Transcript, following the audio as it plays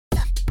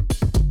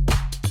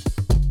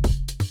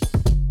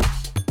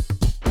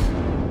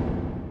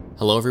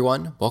Hello,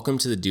 everyone. Welcome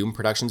to the Doom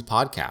Productions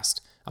podcast,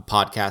 a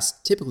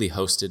podcast typically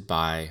hosted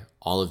by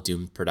all of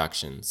Doom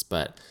Productions.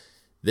 But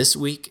this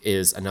week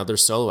is another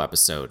solo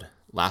episode.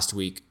 Last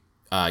week,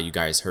 you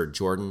guys heard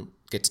Jordan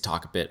get to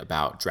talk a bit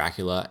about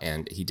Dracula,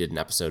 and he did an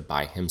episode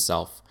by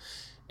himself.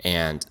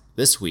 And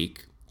this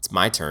week, it's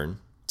my turn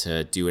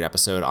to do an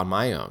episode on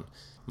my own.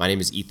 My name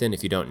is Ethan.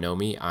 If you don't know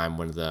me, I'm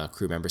one of the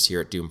crew members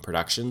here at Doom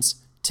Productions.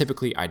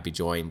 Typically, I'd be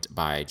joined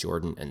by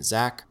Jordan and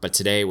Zach, but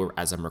today,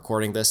 as I'm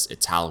recording this,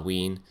 it's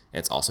Halloween, and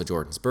it's also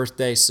Jordan's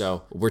birthday,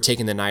 so we're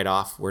taking the night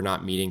off. We're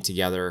not meeting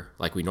together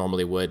like we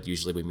normally would.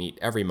 Usually we meet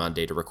every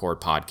Monday to record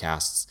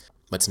podcasts,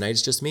 but tonight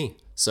it's just me.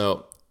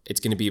 So it's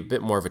going to be a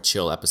bit more of a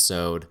chill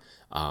episode.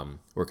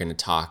 We're going to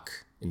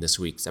talk in this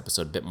week's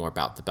episode a bit more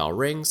about The Bell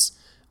Rings,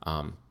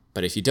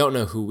 but if you don't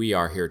know who we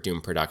are here at Doom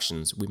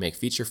Productions, we make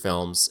feature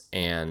films,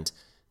 and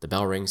The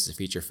Bell Rings is a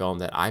feature film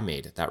that I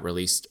made that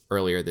released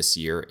earlier this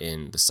year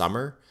in the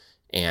summer,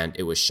 and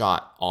it was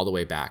shot all the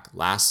way back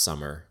last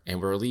summer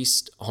and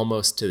released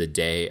almost to the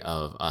day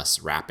of us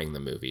wrapping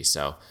the movie.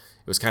 So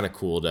it was kind of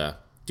cool to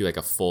do like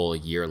a full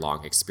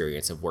year-long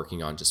experience of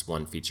working on just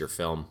one feature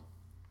film.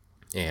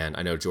 And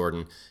I know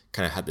Jordan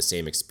kind of had the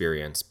same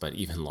experience, but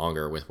even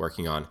longer with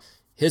working on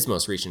his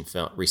most recent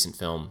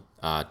film,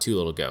 Two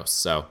Little Ghosts.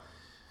 So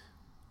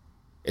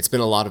it's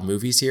been a lot of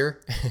movies here.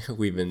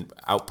 We've been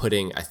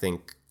outputting, I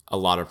think, a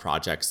lot of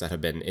projects that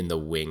have been in the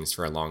wings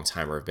for a long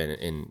time or have been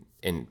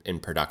in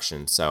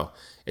production. So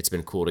it's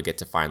been cool to get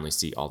to finally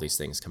see all these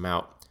things come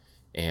out.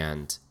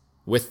 And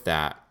with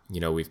that,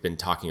 we've been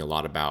talking a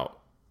lot about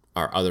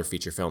our other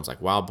feature films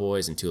like Wild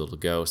Boys and Two Little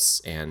Ghosts,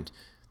 and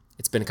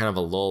it's been kind of a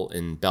lull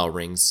in Bell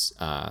Rings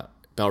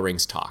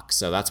talk.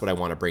 So that's what I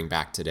want to bring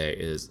back today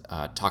is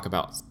talk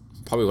about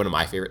probably one of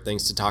my favorite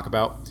things to talk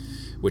about,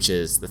 which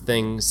is the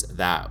things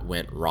that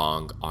went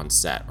wrong on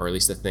set, or at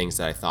least the things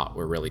that I thought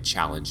were really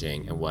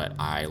challenging and what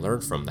I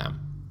learned from them.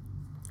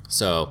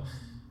 So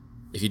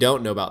if you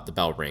don't know about The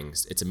Bell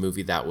Rings, it's a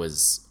movie that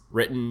was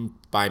written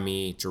by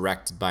me,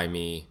 directed by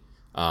me,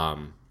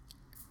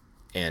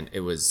 and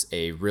it was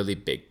a really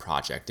big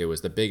project. It was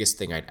the biggest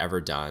thing I'd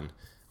ever done.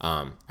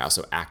 I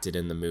also acted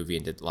in the movie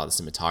and did a lot of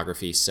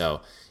cinematography,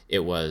 so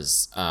it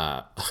was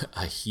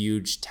a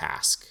huge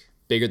task,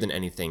 bigger than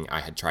anything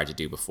I had tried to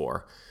do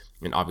before.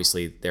 And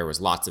obviously there was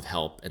lots of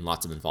help and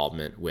lots of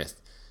involvement with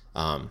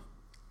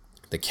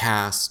the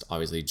cast.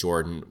 Obviously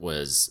Jordan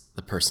was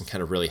the person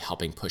kind of really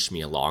helping push me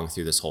along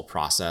through this whole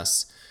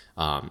process.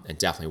 And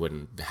definitely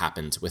wouldn't have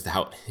happened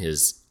without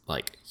his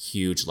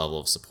huge level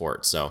of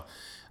support. So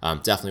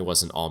definitely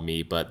wasn't all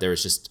me, but there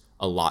was just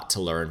a lot to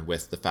learn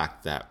with the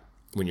fact that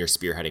when you're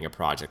spearheading a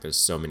project, there's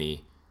so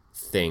many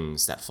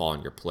things that fall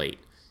on your plate.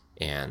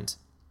 And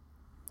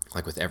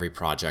like with every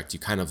project, you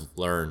kind of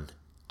learn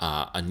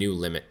a new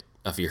limit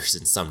of yours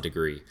in some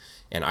degree,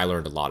 and I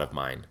learned a lot of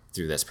mine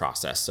through this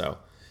process. So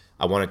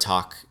I want to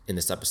talk in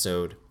this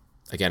episode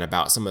again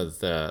about some of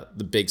the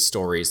big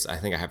stories. I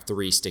think I have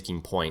 3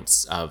 sticking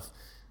points of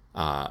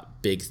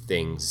big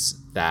things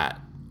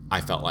that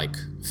I felt like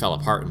fell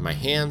apart in my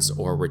hands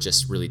or were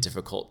just really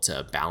difficult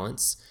to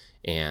balance,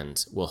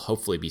 and will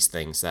hopefully be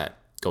things that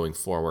going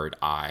forward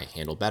I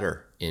handle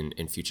better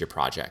in future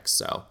projects.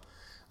 So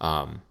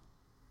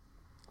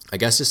I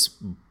guess just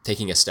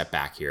taking a step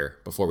back here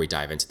before we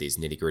dive into these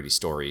nitty-gritty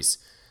stories,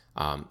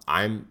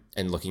 I'm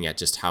looking at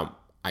just how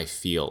I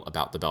feel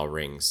about The Bell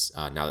Rings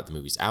now that the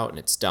movie's out and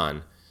it's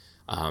done.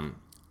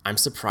 I'm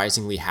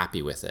surprisingly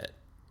happy with it.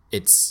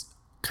 It's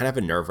kind of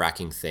a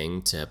nerve-wracking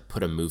thing to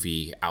put a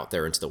movie out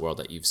there into the world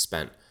that you've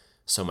spent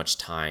so much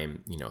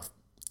time,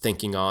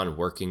 thinking on,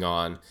 working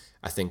on.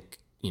 I think,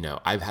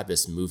 I've had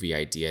this movie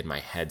idea in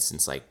my head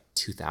since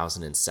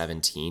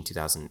 2017,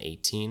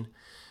 2018.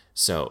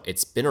 So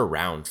it's been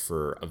around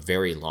for a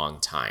very long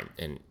time,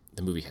 and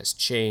the movie has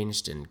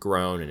changed and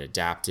grown and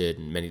adapted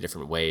in many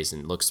different ways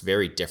and looks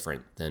very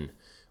different than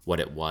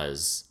what it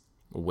was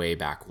way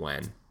back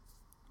when.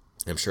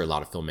 I'm sure a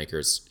lot of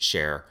filmmakers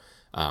share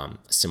a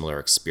similar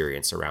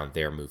experience around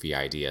their movie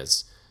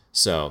ideas.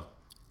 So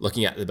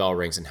looking at The Bell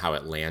Rings and how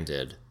it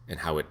landed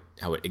and how it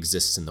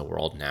exists in the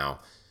world now,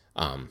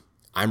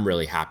 I'm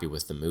really happy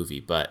with the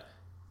movie, but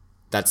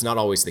that's not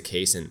always the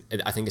case. And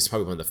I think it's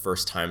probably one of the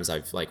first times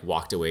I've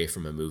walked away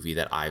from a movie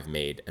that I've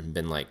made and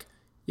been like,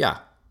 yeah,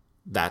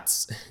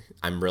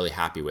 I'm really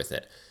happy with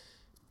it.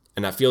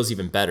 And that feels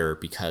even better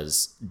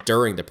because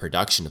during the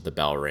production of The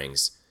Bell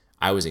Rings,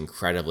 I was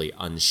incredibly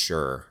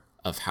unsure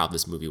of how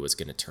this movie was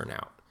going to turn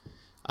out.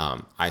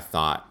 I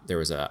thought there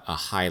was a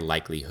high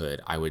likelihood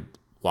I would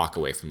walk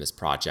away from this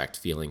project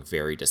feeling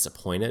very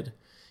disappointed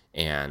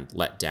and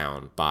let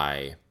down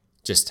by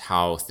just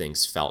how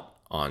things felt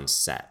on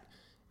set.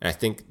 And I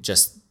think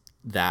just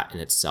that in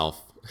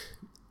itself,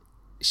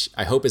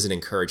 I hope is an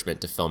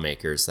encouragement to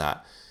filmmakers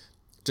that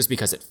just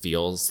because it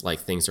feels like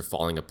things are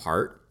falling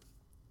apart,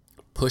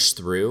 push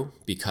through,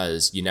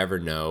 because you never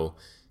know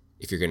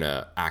if you're going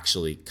to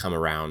actually come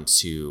around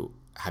to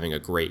having a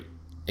great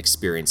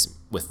experience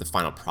with the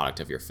final product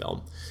of your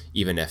film,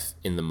 even if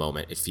in the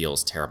moment it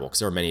feels terrible. Because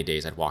there were many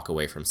days I'd walk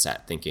away from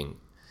set thinking,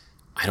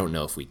 I don't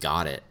know if we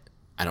got it.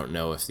 I don't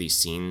know if these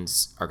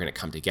scenes are going to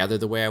come together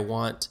the way I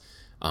want.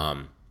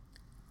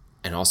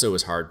 And also it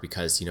was hard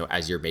because,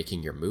 as you're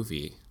making your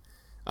movie,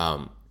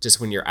 just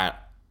when you're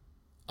at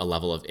a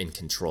level of in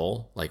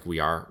control, like we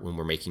are when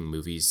we're making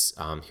movies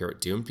here at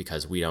Doomed,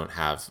 because we don't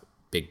have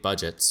big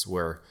budgets.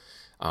 We're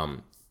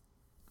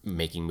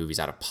making movies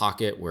out of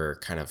pocket. We're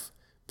kind of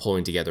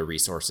pulling together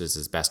resources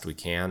as best we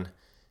can.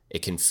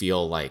 It can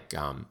feel like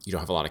you don't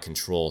have a lot of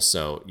control.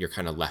 So you're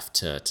kind of left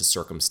to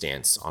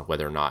circumstance on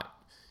whether or not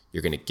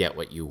you're going to get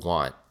what you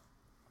want.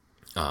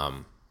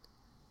 And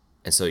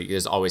so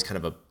there's always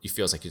kind of it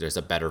feels like there's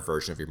a better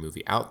version of your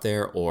movie out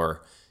there,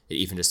 or it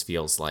even just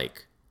feels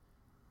like,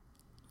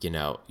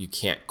 you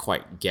can't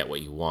quite get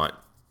what you want.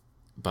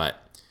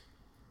 But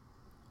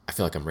I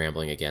feel like I'm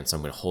rambling again, so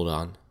I'm going to hold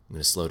on. I'm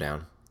going to slow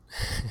down.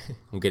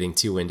 I'm getting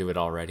too into it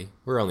already.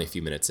 We're only a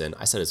few minutes in.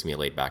 I said it's going to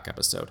be a laid back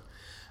episode.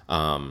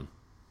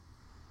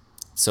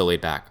 So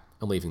laid back,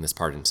 I'm leaving this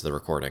part into the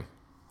recording.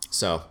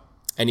 So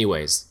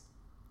anyways,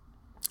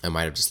 I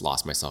might have just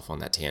lost myself on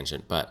that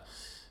tangent, but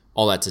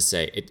all that to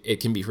say, it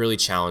can be really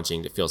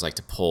challenging, it feels like,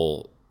 to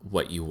pull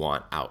what you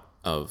want out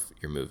of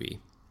your movie.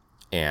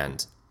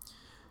 And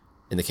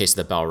in the case of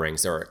The Bell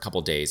Rings, there were a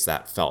couple days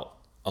that felt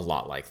a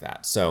lot like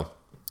that. So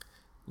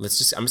I'm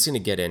just going to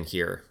get in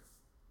here.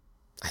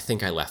 I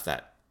think I left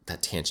that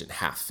tangent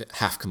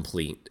half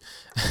complete.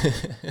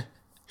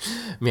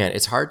 Man,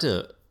 it's hard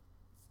to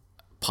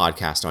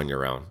podcast on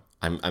your own.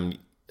 I'm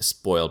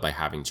spoiled by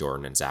having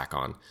Jordan and Zach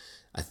on.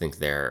 I think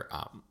they're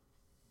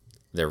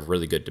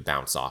really good to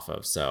bounce off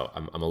of. So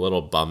I'm a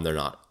little bummed they're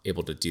not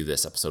able to do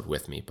this episode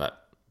with me,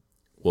 but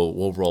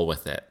we'll roll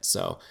with it.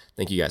 So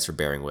thank you guys for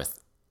bearing with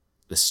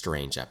this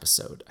strange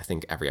episode. I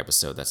think every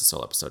episode that's a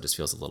solo episode just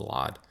feels a little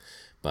odd.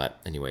 But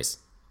anyways,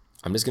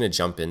 I'm just going to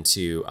jump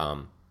into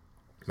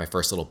my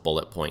first little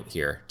bullet point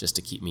here, just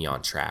to keep me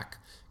on track,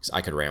 because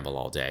I could ramble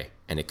all day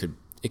and it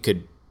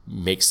could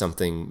make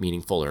something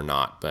meaningful or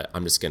not, but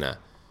I'm just going to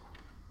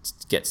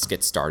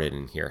get started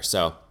in here.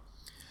 So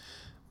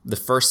the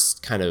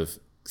first kind of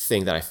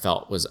thing that I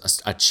felt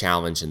was a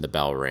challenge in The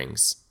Bell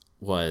Rings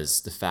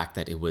was the fact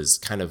that it was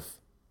kind of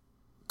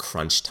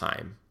crunch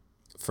time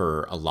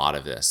for a lot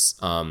of this.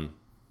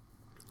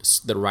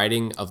 The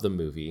writing of the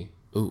movie.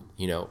 Ooh,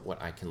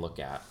 what I can look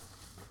at.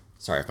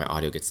 Sorry if my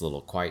audio gets a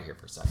little quiet here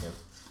for a second.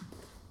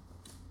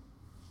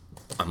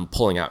 I'm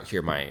pulling out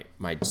here my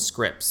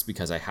scripts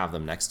because I have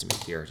them next to me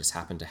here. I just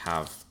happen to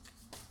have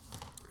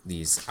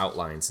these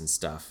outlines and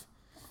stuff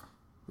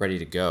ready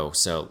to go.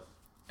 So,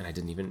 and I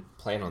didn't even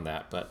plan on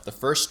that, but the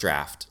first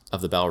draft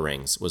of The Bell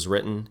Rings was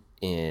written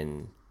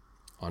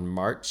on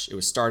March. It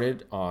was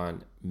started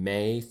on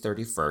May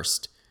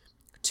 31st,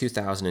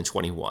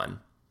 2021,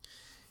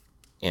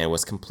 and it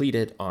was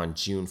completed on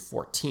June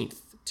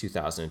 14th,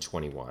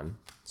 2021.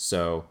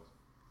 So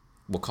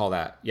we'll call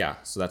that,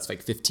 so that's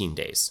like 15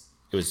 days.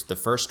 The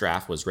first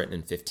draft was written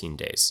in 15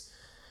 days.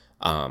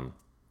 The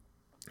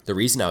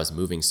reason I was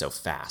moving so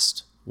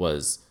fast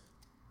was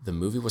the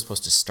movie was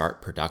supposed to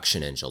start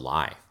production in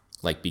July.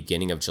 Like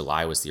beginning of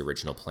July was the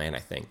original plan, I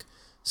think.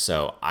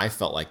 So I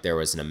felt like there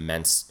was an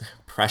immense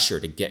pressure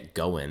to get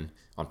going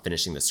on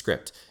finishing the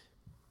script.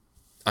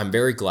 I'm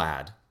very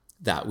glad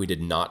that we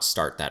did not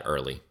start that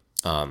early.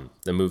 The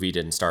movie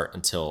didn't start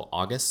until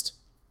August.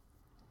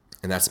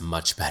 And that's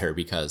much better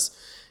because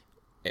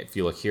if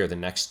you look here, the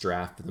next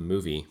draft of the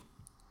movie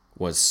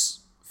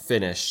was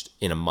finished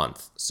in a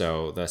month.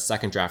 So the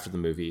second draft of the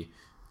movie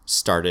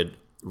started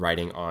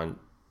writing on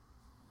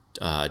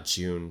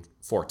June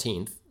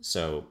 14th.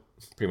 So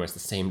pretty much the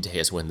same day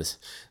as when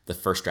the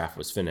first draft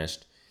was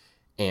finished,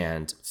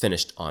 and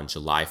finished on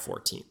July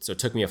 14th. So it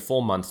took me a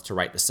full month to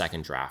write the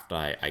second draft.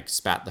 I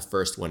spat the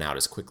first one out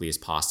as quickly as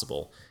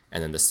possible.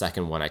 And then the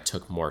second one I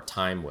took more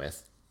time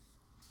with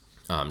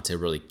to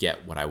really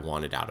get what I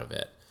wanted out of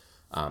it.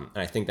 And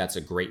I think that's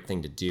a great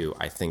thing to do.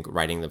 I think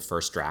writing the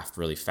first draft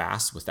really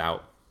fast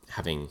without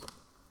having,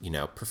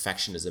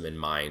 perfectionism in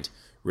mind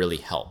really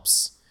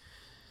helps.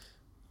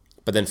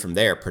 But then from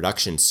there,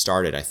 production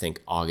started, I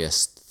think,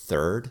 August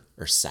 3rd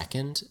or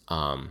 2nd.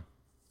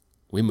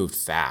 We moved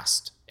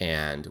fast,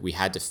 and we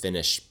had to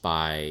finish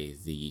by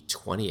the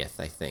 20th,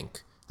 I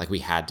think. Like, we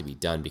had to be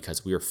done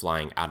because we were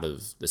flying out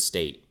of the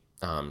state.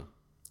 And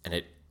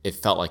it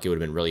felt like it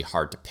would have been really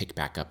hard to pick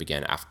back up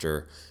again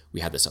after we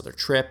had this other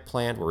trip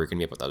planned where we were going to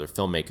meet up with other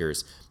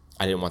filmmakers.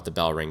 I didn't want The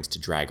Bell Rings to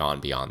drag on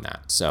beyond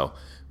that. So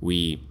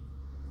we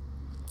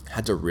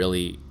had to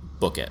really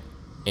book it.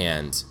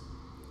 And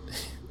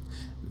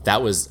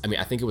that was,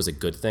 I think it was a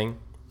good thing.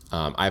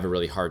 I have a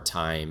really hard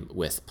time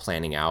with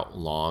planning out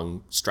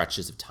long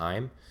stretches of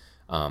time.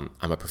 I'm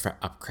a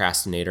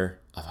procrastinator,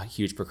 a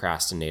huge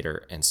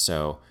procrastinator. And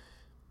so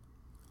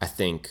I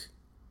think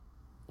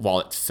while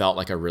it felt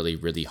like a really,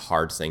 really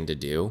hard thing to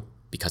do,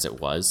 because it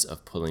was,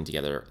 of pulling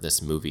together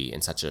this movie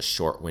in such a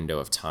short window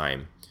of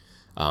time,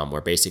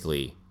 where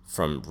basically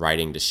from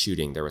writing to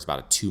shooting, there was about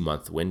a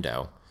 2-month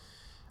window.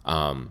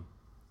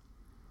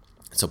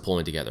 So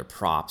pulling together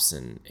props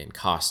and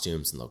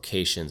costumes and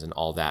locations and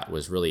all that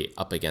was really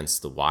up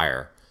against the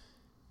wire.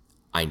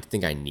 I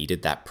think I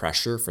needed that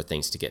pressure for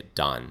things to get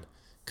done,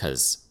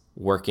 because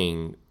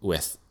working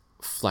with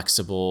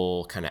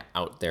flexible kind of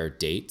out there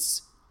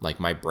dates, like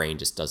my brain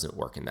just doesn't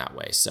work in that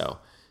way. So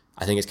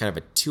I think it's kind of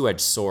a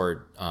two-edged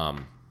sword,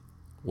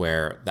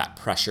 where that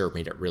pressure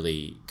made it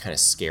really kind of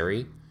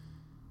scary,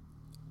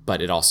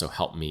 but it also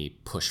helped me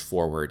push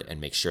forward and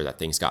make sure that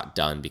things got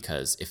done,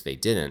 because if they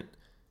didn't,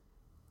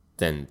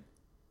 then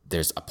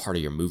there's a part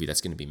of your movie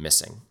that's going to be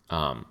missing.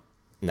 And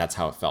that's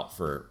how it felt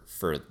for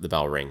The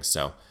Bell Rings.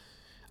 So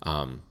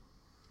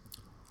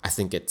I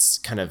think it's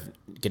kind of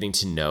getting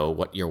to know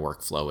what your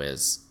workflow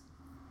is.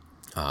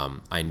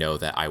 I know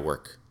that I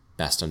work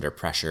best under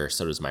pressure.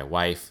 So does my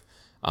wife.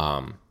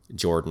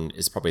 Jordan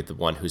is probably the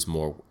one who's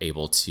more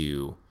able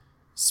to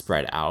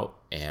spread out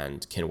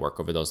and can work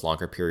over those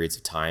longer periods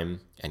of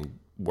time and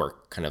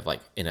work kind of like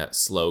in a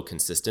slow,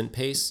 consistent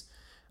pace.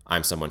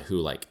 I'm someone who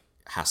like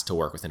has to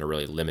work within a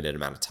really limited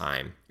amount of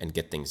time and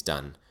get things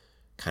done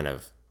kind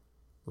of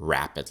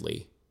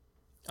rapidly.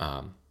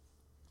 And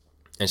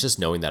it's just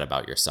knowing that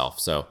about yourself.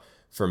 So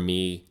for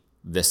me,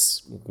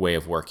 this way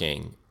of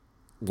working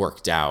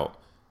worked out.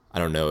 I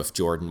don't know if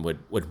Jordan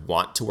would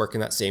want to work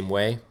in that same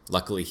way.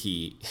 Luckily,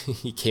 he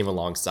came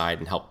alongside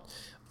and helped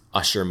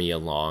usher me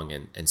along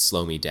and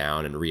slow me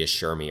down and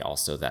reassure me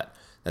also that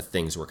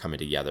things were coming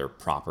together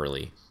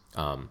properly.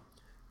 I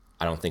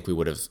don't think we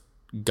would have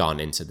gone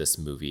into this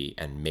movie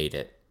and made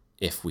it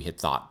if we had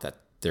thought that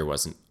there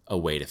wasn't a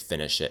way to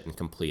finish it and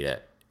complete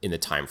it in the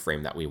time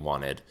frame that we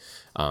wanted.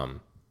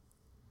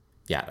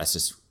 That's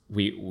just,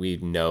 we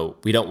know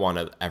we don't want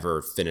to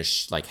ever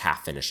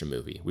half finish a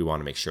movie. We want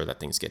to make sure that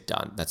things get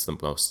done. That's the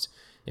most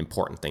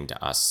important thing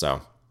to us.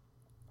 So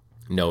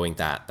knowing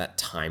that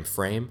time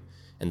frame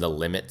and the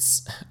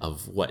limits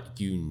of what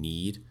you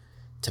need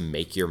to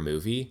make your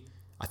movie,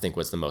 I think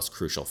was the most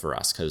crucial for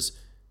us. Because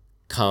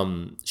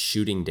come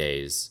shooting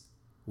days,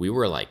 we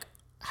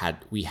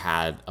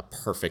had a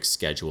perfect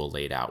schedule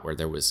laid out where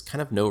there was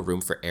kind of no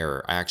room for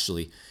error.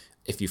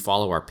 If you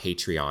follow our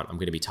Patreon, I'm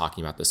going to be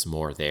talking about this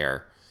more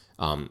there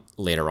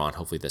later on,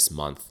 hopefully this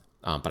month.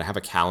 But I have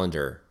a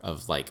calendar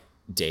of like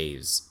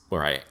days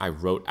where I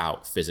wrote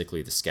out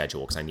physically the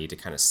schedule, because I need to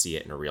kind of see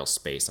it in a real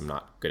space. I'm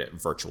not good at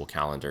virtual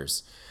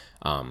calendars.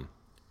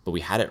 But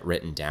we had it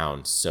written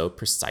down so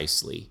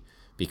precisely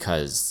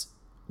because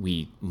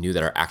we knew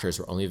that our actors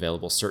were only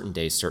available certain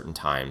days, certain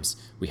times.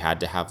 We had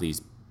to have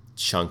these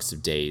chunks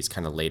of days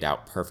kind of laid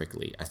out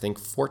perfectly. I think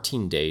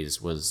 14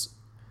 days was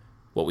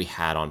what we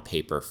had on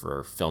paper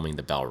for filming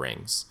The Bell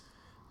Rings,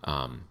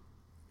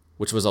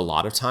 which was a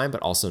lot of time,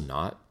 but also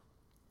not.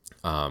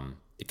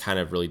 It kind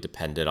of really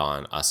depended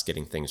on us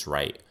getting things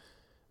right.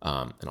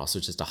 And also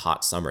just a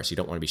hot summer. So you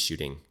don't want to be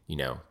shooting,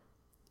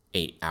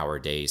 8-hour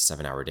days,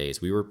 7-hour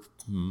days. We were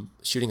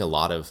shooting a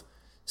lot of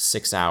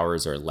 6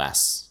 hours or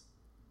less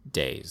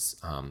days.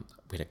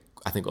 We had,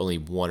 I think, only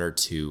 1 or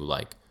 2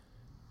 like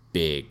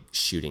big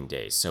shooting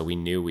days. So we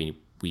knew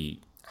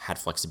we had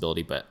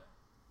flexibility, but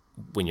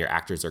when your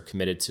actors are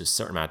committed to a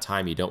certain amount of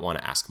time, you don't want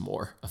to ask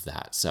more of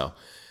that. So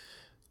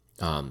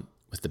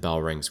with The Bell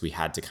Rings, we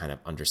had to kind of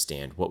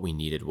understand what we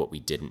needed, what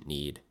we didn't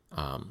need,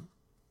 and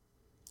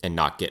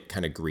not get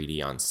kind of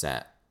greedy on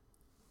set.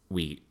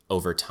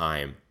 Over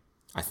time,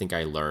 I think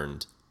I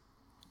learned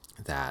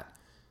that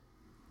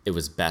it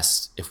was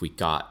best if we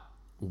got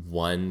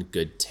one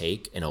good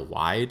take in a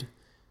wide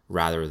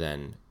rather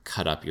than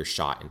cut up your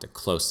shot into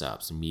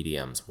close-ups,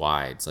 mediums,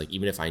 wides. Like,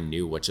 even if I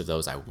knew which of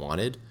those I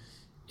wanted,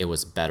 it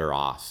was better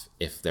off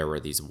if there were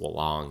these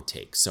long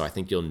takes. So I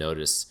think you'll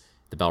notice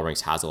The Bell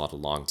Rings has a lot of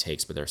long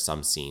takes, but there are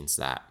some scenes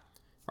that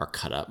are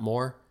cut up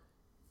more.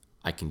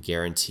 I can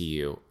guarantee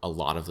you a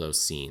lot of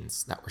those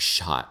scenes that were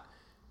shot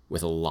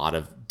with a lot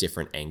of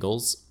different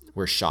angles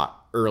were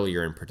shot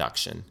earlier in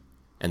production,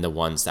 and the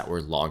ones that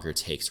were longer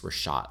takes were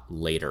shot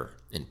later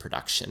in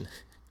production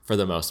for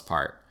the most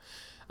part.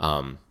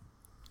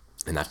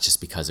 And that's just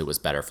because it was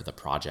better for the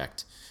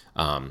project.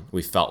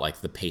 We felt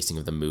like the pacing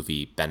of the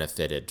movie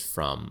benefited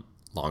from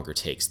longer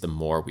takes the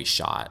more we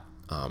shot.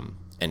 And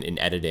in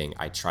editing,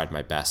 I tried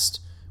my best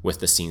with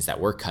the scenes that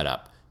were cut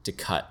up to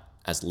cut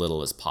as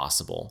little as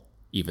possible,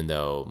 even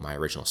though my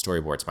original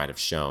storyboards might have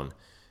shown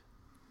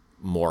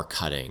more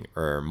cutting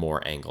or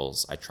more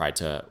angles. I tried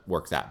to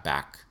work that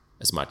back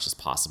as much as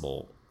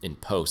possible in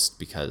post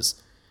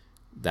because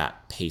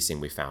that pacing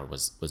we found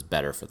was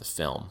better for the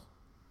film.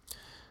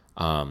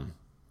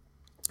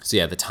 So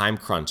yeah, the time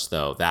crunch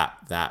though,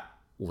 that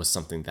was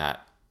something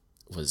that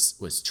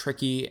was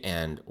tricky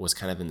and was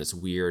kind of in this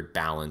weird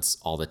balance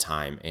all the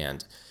time.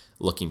 And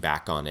looking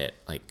back on it,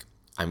 like,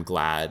 I'm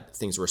glad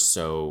things were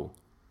so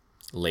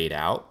laid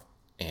out,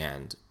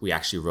 and we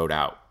actually wrote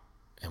out,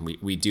 and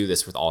we do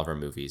this with all of our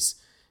movies.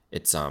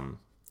 It's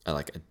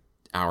like an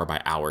hour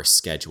by hour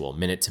schedule,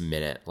 minute to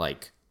minute,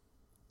 like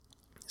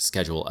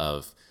schedule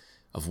of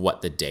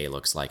what the day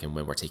looks like and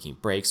when we're taking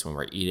breaks, when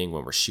we're eating,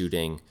 when we're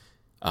shooting.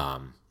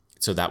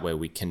 So that way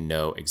we can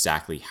know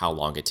exactly how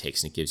long it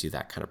takes, and it gives you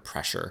that kind of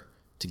pressure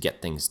to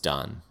get things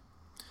done.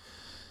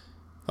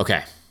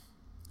 Okay,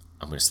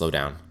 I'm going to slow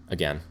down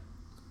again.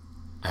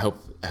 I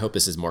hope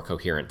this is more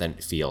coherent than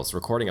it feels.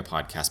 Recording a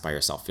podcast by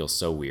yourself feels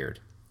so weird.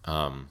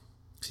 So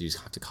you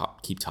just have to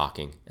keep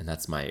talking, and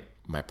that's my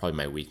probably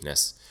my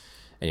weakness.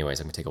 Anyways,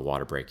 I'm gonna take a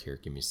water break here.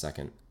 Give me a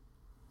second.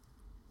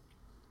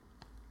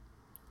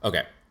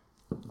 Okay.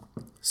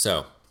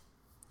 So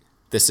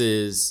this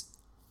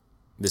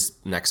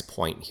next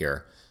point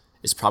here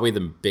is probably the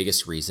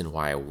biggest reason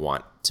why I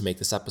want to make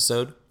this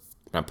episode.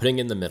 I'm putting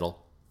it in the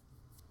middle,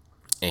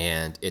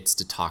 and it's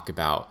to talk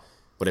about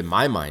what in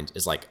my mind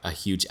is like a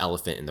huge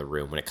elephant in the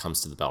room when it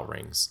comes to the bell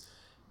rings.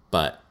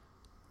 But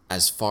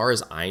as far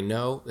as I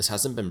know, this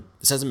hasn't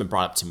been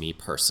brought up to me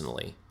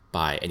personally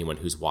by anyone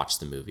who's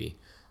watched the movie,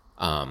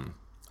 other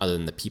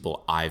than the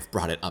people I've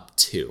brought it up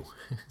to.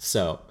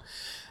 So,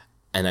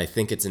 and I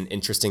think it's an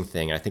interesting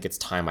thing, and I think it's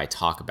time I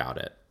talk about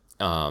it.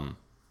 And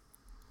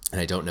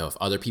I don't know if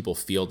other people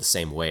feel the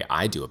same way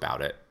I do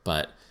about it,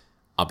 but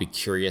I'll be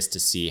curious to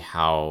see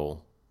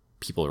how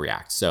people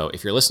react. So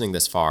if you're listening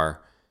this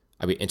far,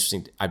 I'd be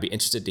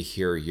interested to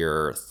hear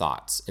your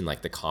thoughts in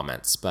like the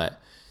comments.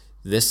 But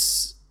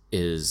this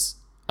is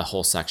a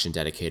whole section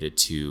dedicated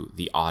to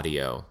the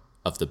audio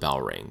of the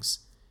bell rings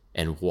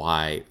and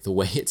why the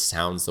way it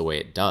sounds the way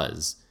it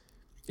does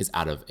is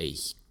out of a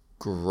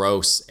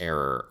gross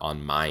error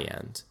on my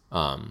end.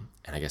 And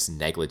I guess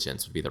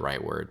negligence would be the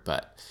right word.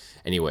 But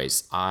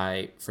anyways,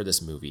 for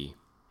this movie,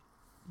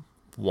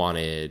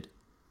 wanted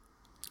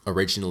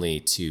originally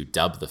to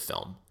dub the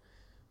film,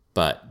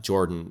 but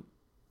Jordan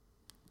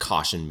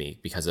cautioned me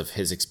because of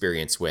his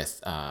experience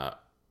with our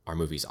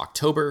movies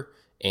October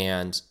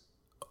and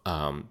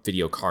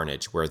Video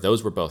Carnage, where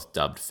those were both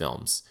dubbed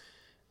films,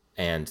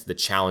 and the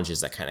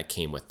challenges that kind of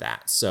came with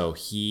that. So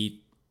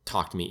he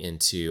talked me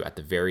into, at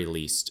the very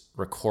least,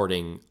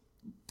 recording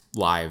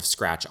live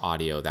scratch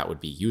audio that would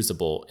be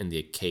usable in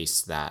the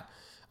case that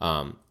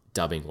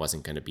dubbing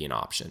wasn't going to be an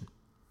option.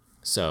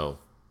 So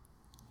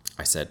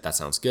I said, that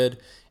sounds good.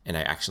 And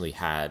I actually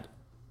had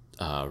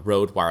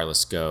Rode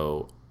Wireless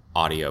Go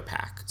audio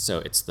pack. So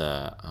it's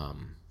the,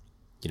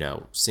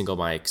 single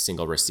mic,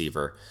 single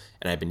receiver.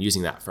 And I've been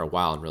using that for a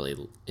while and really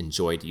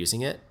enjoyed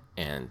using it.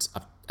 And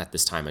at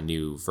this time, a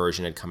new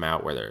version had come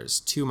out where there's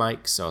 2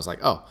 mics. So I was like,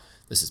 oh,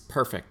 this is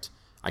perfect.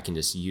 I can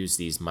just use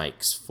these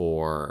mics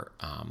for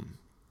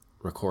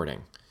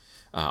recording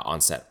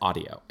on-set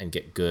audio and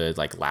get good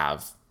like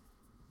lav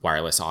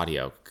wireless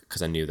audio,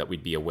 because I knew that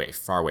we'd be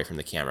far away from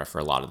the camera for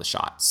a lot of the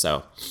shots.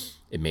 So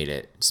it made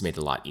it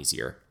a lot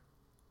easier.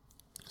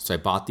 So I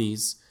bought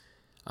these,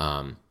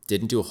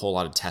 didn't do a whole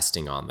lot of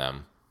testing on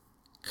them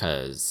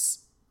because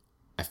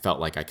I felt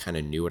like I kind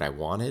of knew what I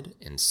wanted.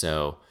 And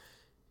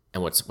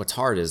what's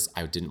hard is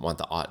I didn't want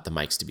the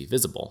mics to be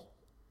visible,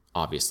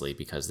 obviously,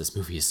 because this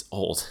movie is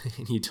old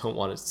and you don't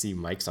want to see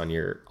mics on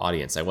your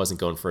audience. I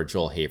wasn't going for a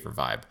Joel Haver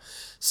vibe.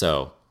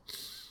 So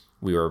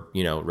we were,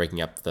 raking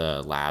up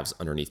the lavs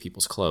underneath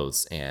people's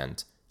clothes,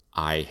 and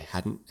I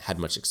hadn't had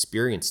much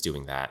experience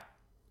doing that,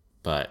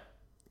 but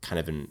kind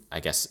of in, I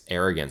guess,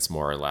 arrogance,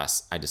 more or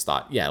less, I just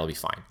thought, yeah, it'll be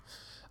fine.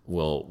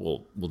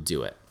 We'll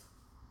do it.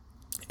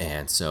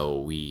 And so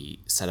we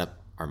set up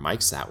our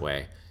mics that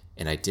way,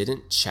 and I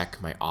didn't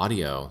check my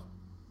audio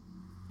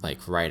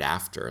like right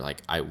after.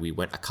 We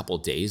went a couple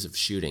days of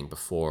shooting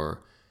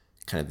before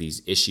kind of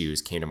these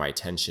issues came to my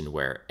attention,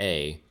 where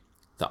A,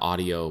 the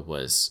audio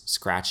was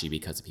scratchy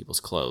because of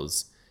people's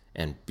clothes,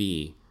 and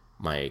B,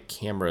 my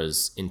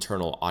camera's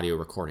internal audio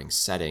recording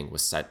setting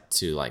was set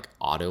to like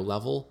auto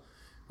level,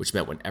 which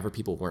meant whenever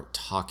people weren't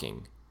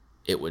talking,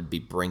 it would be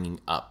bringing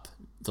up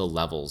the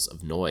levels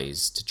of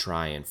noise to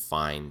try and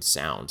find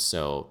sound.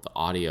 So the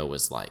audio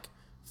was like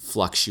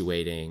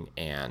fluctuating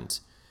and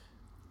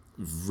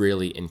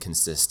really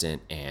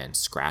inconsistent and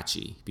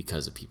scratchy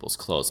because of people's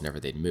clothes whenever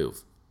they'd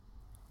move.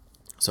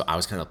 So I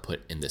was kind of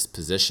put in this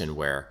position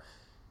where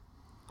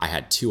I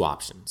had 2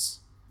 options.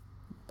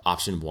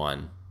 Option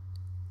 1,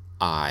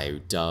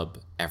 I dub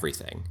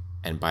everything.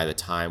 And by the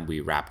time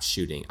we wrapped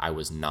shooting, I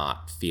was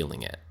not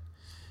feeling it.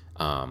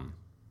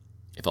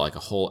 It felt like a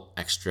whole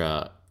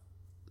extra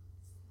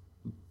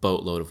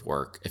boatload of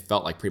work. It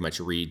felt like pretty much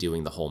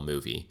redoing the whole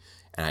movie.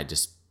 And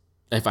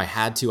if I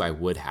had to, I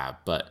would have.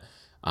 But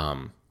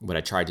what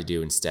I tried to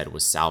do instead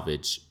was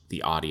salvage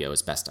the audio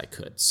as best I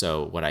could.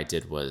 So what I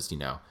did was,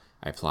 I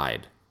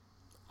applied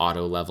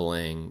auto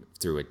leveling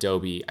through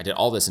Adobe. I did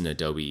all this in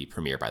Adobe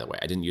Premiere, by the way.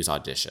 I didn't use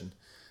Audition.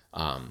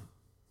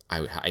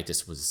 It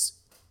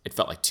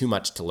felt like too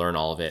much to learn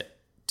all of it,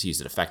 to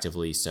use it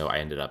effectively, so I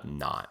ended up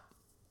not.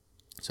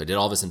 So I did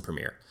all this in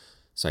Premiere.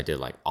 So I did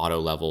like auto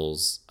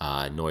levels,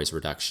 noise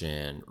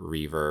reduction,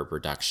 reverb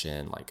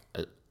reduction,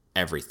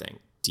 everything.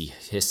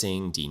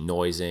 Dehissing,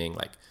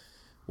 denoising,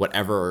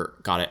 whatever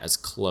got it as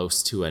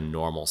close to a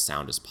normal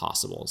sound as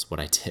possible is what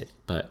I did.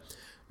 But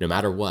no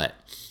matter what,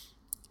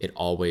 it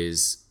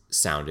always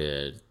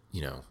sounded,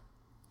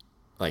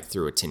 like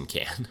through a tin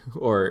can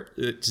or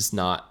just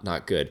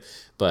not good.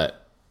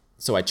 But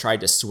so I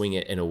tried to swing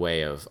it in a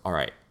way of, all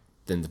right,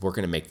 then we're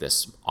going to make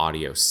this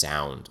audio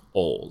sound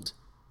old,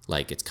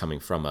 like it's coming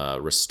from a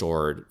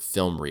restored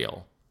film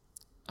reel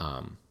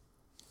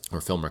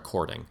or film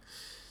recording.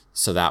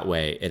 So that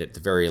way it at the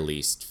very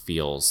least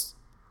feels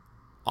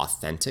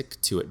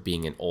authentic to it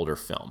being an older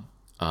film.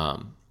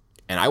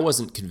 And I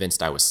wasn't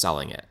convinced I was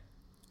selling it.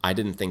 I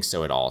didn't think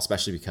so at all,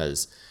 especially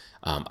because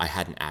I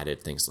hadn't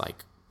added things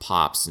like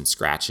pops and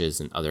scratches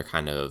and other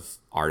kind of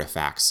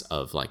artifacts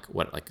of like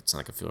what, like it's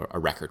like if a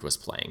record was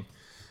playing.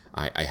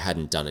 I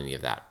hadn't done any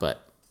of that,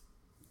 but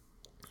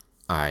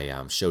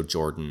I showed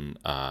Jordan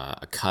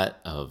a cut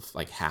of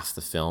like half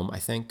the film, I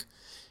think.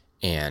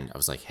 And I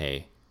was like,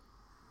 hey,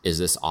 is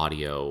this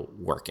audio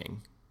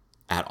working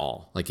at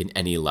all? Like in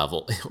any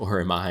level? Or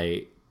am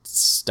I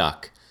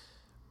stuck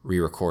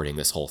re-recording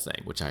this whole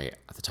thing, which I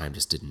at the time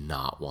just did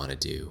not want to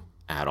do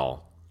at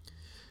all.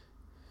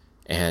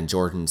 And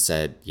Jordan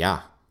said,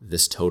 yeah,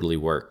 this totally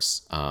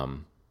works.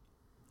 And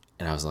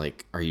I was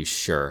like, are you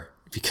sure?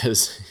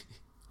 Because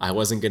I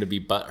wasn't going to be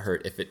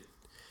butthurt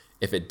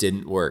if it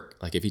didn't work.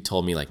 Like if he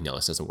told me like, no,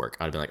 this doesn't work,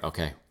 I'd have been like,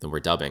 okay, then we're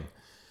dubbing.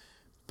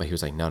 But he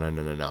was like,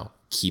 no,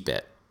 keep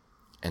it.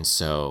 And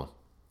so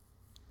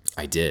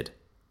I did.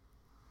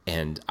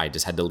 And I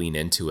just had to lean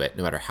into it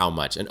no matter how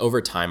much. And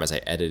over time, as I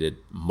edited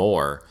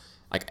more,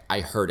 like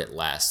I heard it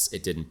less.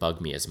 It didn't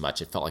bug me as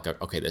much. It felt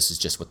like, okay, this is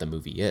just what the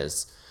movie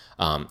is.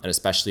 And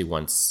especially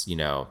once, you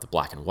know, the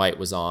black and white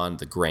was on,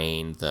 the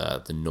grain,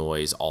 the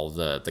noise, all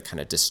the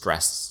kind of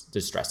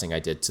distressing I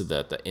did to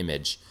the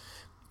image,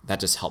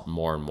 that just helped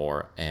more and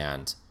more.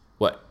 And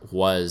what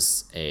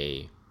was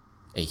a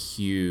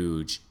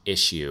huge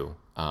issue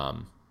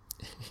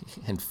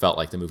and felt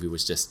like the movie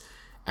was just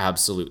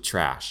absolute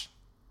trash.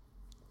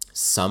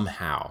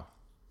 Somehow,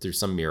 through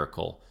some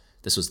miracle,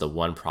 this was the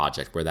one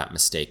project where that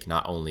mistake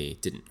not only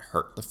didn't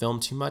hurt the film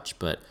too much,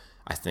 but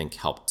I think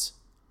helped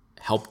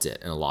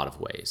it in a lot of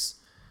ways.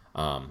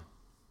 And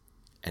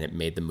it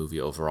made the movie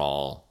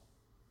overall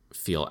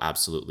feel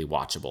absolutely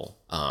watchable.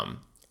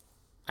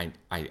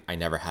 I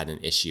never had an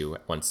issue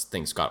once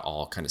things got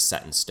all kind of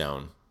set in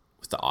stone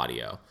with the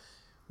audio,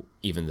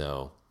 even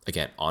though,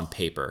 again, on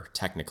paper,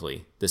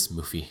 technically, this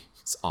movie's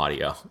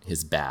audio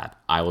is bad.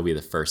 I will be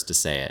the first to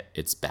say it.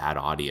 It's bad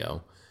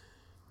audio,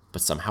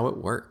 but somehow it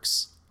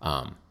works.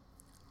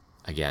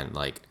 Again,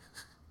 like,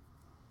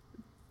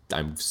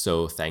 I'm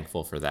so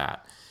thankful for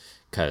that,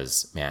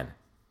 because, man,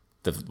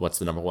 what's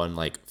the number one,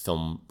 like,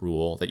 film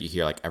rule that you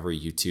hear, like, every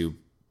YouTube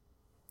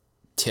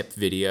tip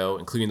video,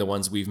 including the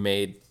ones we've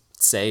made,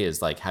 say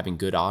is, like, having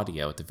good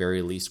audio. At the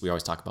very least, we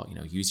always talk about, you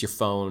know, use your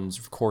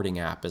phone's recording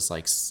app as,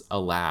 like, a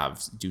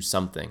lav, do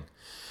something.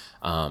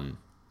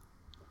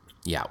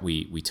 Yeah,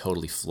 we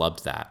totally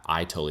flubbed that.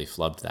 I totally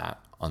flubbed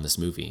that on this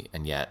movie,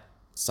 and yet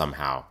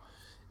somehow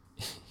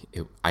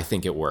I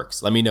think it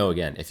works. Let me know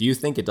again if you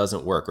think it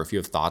doesn't work, or if you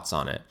have thoughts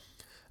on it.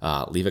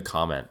 Leave a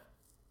comment.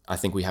 I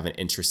think we have an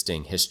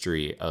interesting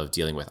history of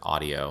dealing with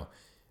audio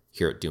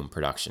here at Doom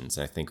Productions,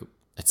 and I think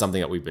it's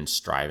something that we've been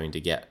striving to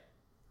get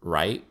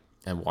right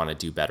and want to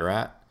do better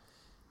at.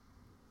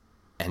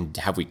 And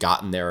have we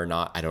gotten there or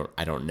not? I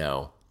don't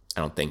know.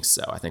 I don't think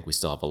so. I think we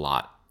still have a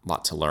lot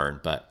to learn,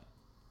 but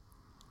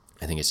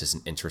I think it's just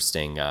an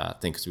interesting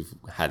thing, because we've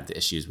had the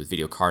issues with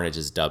Video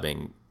Carnage's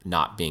dubbing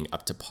not being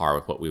up to par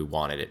with what we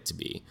wanted it to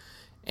be.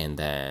 And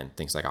then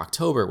things like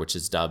October, which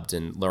is dubbed,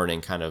 and learning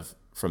kind of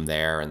from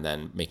there, and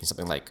then making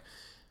something like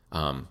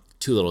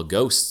Two Little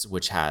Ghosts,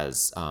 which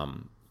has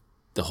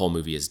the whole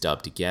movie is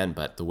dubbed again,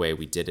 but the way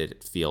we did it,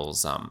 it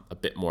feels a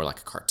bit more like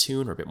a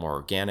cartoon, or a bit more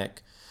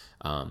organic.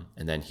 And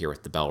then here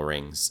with The Bell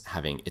Rings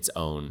having its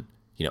own,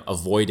 you know,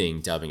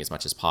 avoiding dubbing as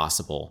much as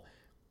possible,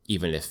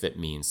 even if it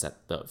means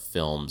that the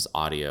film's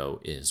audio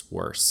is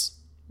worse.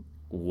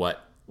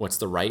 What's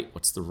the right,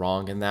 what's the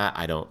wrong in that?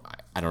 I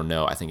don't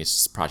know. I think it's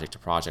just project to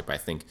project, but I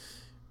think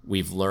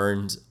we've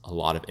learned a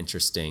lot of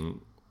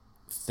interesting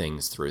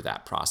things through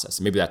that process.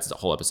 Maybe that's a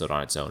whole episode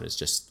on its own, is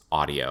just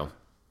audio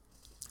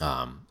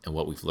and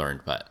what we've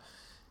learned. But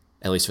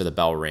at least for The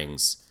Bell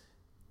Rings,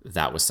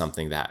 that was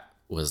something that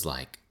was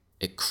like,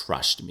 it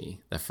crushed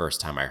me the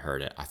first time I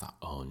heard it. I thought,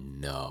 oh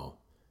no.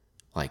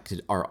 Like,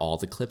 are all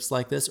the clips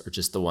like this, or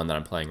just the one that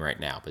I'm playing right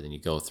now? But then you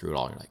go through it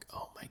all and you're like,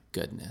 oh my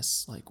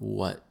goodness, like,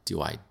 what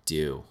do I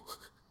do?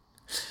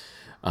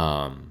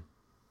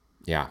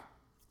 Yeah.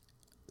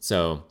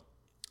 So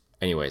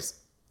anyways,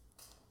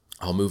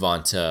 I'll move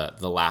on to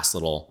the last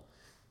little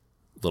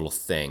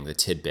thing, the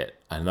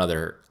tidbit,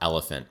 another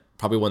elephant,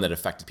 probably one that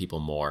affected people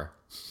more,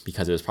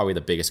 because it was probably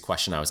the biggest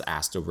question I was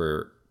asked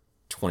over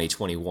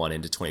 2021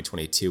 into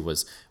 2022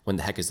 was, when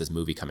the heck is this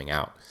movie coming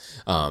out?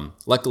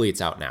 Luckily it's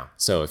out now.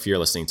 So if you're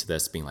listening to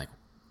this being like,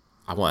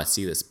 I want to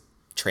see this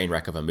train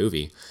wreck of a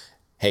movie,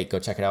 hey, go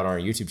check it out on our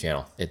YouTube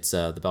channel. It's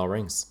The Bell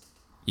Rings.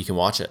 You can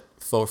watch it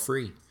for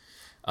free.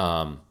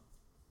 But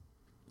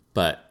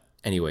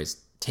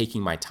anyways,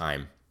 taking my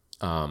time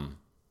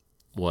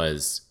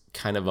was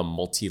kind of a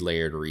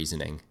multi-layered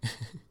reasoning.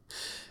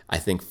 I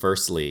think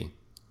firstly,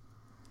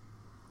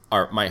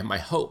 my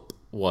hope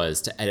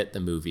was to edit the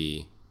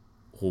movie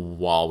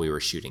while we were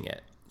shooting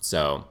it.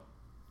 So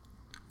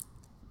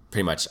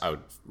pretty much I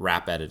would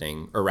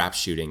wrap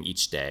shooting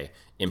each day,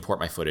 import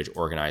my footage,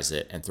 organize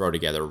it, and throw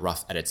together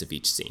rough edits of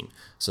each scene.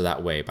 So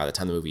that way, by the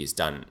time the movie is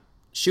done,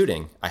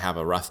 shooting, I have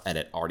a rough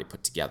edit already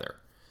put together.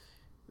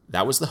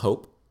 That was the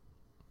hope.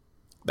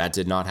 That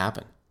did not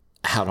happen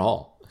at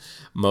all.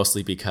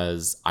 Mostly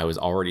because I was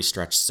already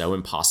stretched so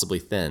impossibly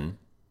thin.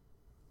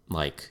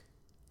 Like,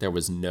 there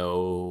was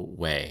no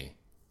way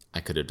I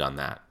could have done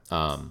that.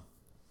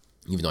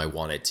 Even though I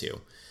wanted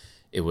to.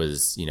 It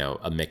was,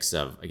 a mix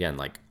of, again,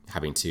 like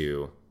having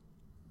to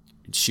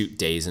shoot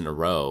days in a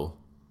row.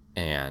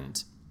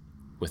 And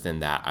within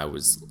that, I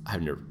was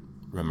having to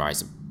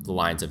memorize the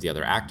lines of the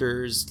other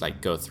actors,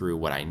 like go through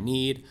what I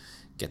need,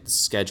 get the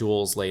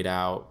schedules laid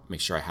out,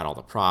 make sure I had all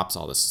the props,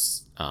 all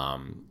this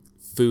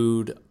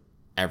food,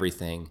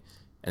 everything.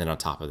 And then on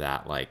top of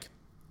that, like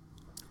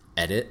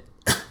edit.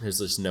 There's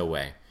just no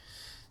way.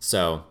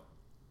 So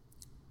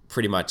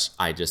pretty much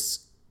I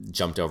just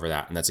jumped over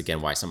that. And that's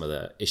again why some of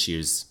the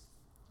issues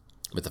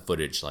with the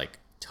footage like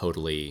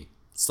totally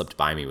slipped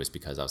by me, was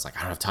because I was like,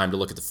 I don't have time to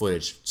look at the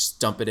footage. Just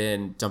dump it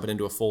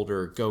into a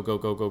folder, go.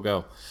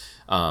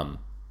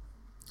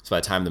 So by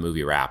the time the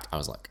movie wrapped, I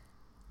was like,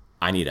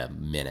 I need a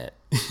minute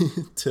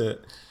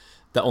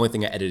the only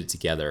thing I edited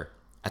together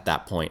at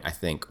that point, I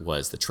think,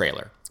 was the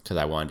trailer, because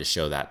I wanted to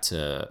show that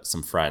to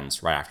some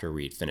friends right after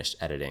we'd finished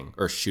editing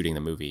or shooting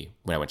the movie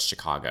when I went to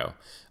Chicago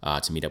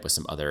to meet up with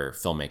some other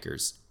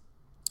filmmakers.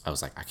 I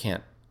was like, I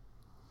can't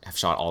have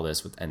shot all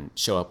this and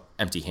show up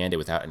empty-handed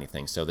without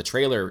anything. So the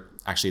trailer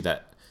actually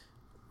that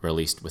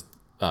released with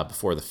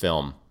before the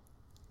film,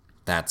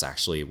 that's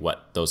actually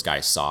what those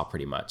guys saw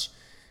pretty much.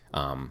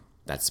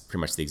 That's pretty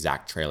much the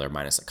exact trailer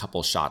minus a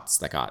couple shots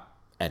that got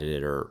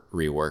edited or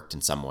reworked in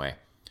some way.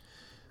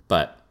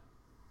 But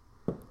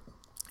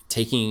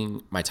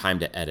taking my time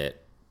to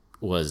edit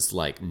was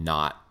like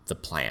not the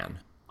plan.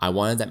 I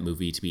wanted that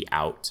movie to be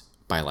out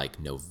by like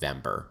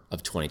November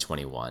of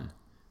 2021.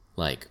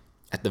 Like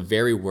at the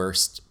very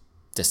worst,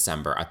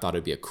 December. I thought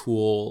it'd be a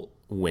cool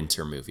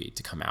winter movie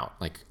to come out,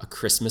 like a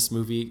Christmas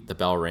movie. The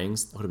Bell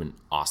Rings. That would have been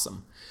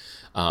awesome.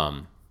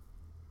 And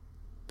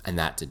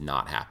that did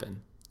not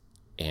happen.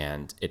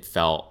 And it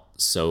felt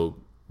so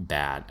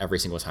bad every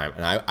single time.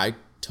 And I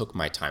took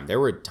my time. There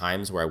were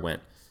times where I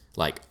went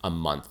like a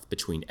month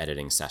between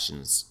editing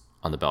sessions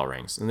on The Bell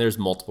Rings. And there's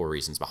multiple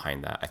reasons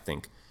behind that. I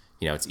think,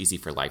 it's easy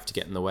for life to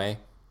get in the way.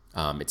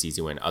 It's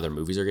easy when other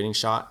movies are getting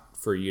shot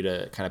for you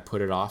to kind of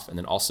put it off. And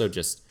then also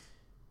just,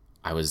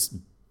 I was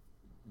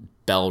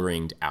bell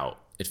ringed out.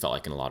 It felt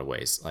like in a lot of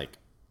ways, like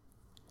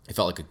it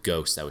felt like a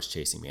ghost that was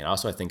chasing me. And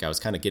also I think I was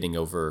kind of getting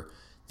over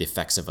the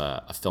effects of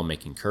a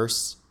filmmaking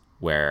curse,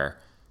 where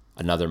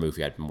another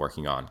movie I'd been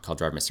working on called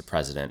Drive Mr.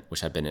 President,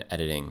 which I'd been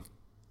editing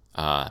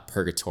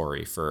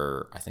purgatory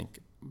for, I think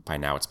by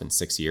now it's been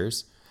 6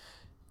 years,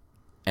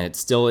 and it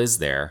still is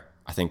there.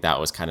 I think that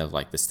was kind of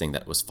like this thing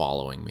that was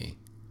following me.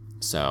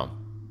 So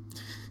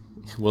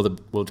will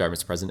Drive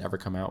Mr. President ever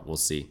come out? We'll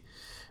see.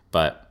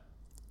 But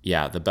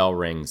yeah, The Bell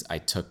Rings, I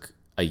took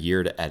a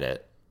year to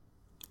edit,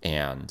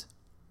 and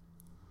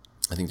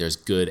I think there's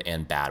good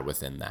and bad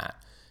within that.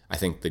 I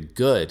think the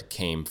good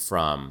came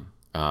from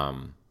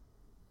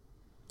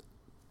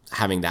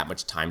having that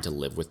much time to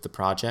live with the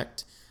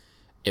project.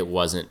 It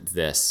wasn't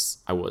this,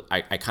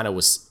 I kind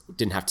of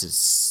didn't have to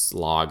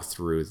slog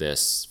through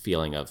this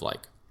feeling of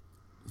like,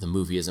 the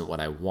movie isn't what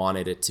I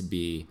wanted it to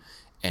be,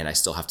 and I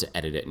still have to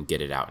edit it and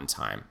get it out in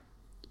time.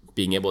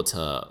 Being able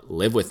to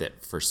live with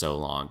it for so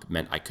long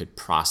meant I could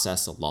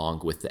process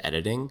along with the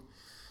editing.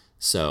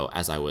 So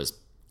as I was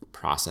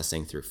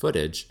processing through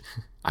footage,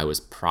 I was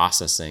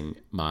processing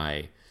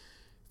my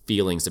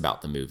feelings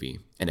about the movie.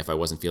 And if I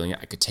wasn't feeling it,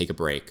 I could take a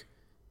break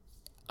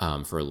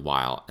for a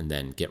while and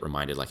then get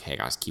reminded like, hey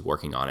guys, keep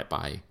working on it,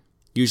 by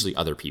usually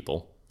other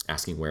people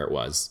asking where it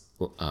was,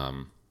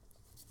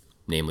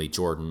 namely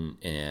Jordan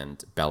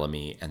and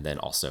Bellamy, and then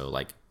also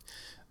like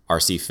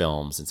RC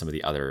Films and some of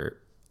the other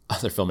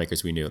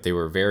filmmakers we knew. They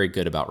were very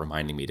good about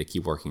reminding me to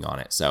keep working on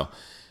it. So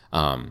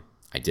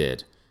I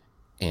did.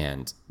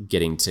 And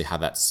getting to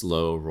have that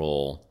slow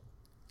roll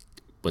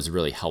was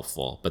really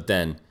helpful. But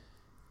then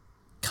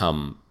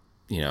come,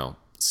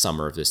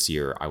 summer of this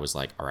year, I was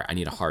like, all right, I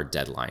need a hard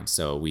deadline.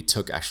 So we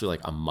took actually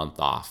like a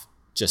month off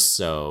just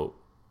so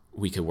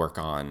we could work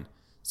on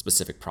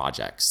specific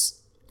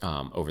projects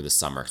over the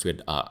summer. So we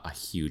had a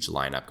huge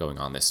lineup going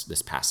on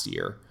this past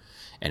year,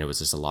 and it was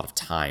just a lot of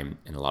time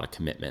and a lot of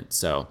commitment.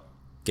 So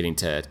getting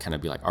to kind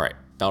of be like, all right,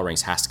 Bell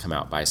Rings has to come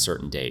out by a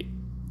certain date.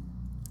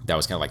 That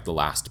was kind of like the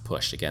last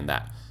push. Again,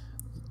 that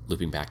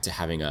looping back to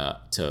having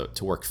to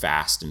work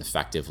fast and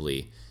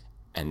effectively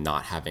and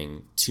not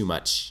having too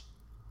much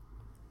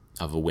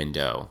of a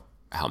window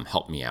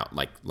helped me out.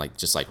 Like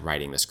just like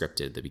writing the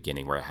script at the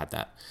beginning where I had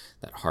that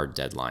hard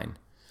deadline.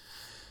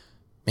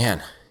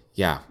 Man,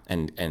 yeah.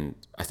 And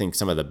I think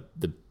some of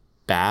the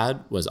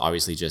bad was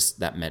obviously just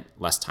that meant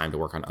less time to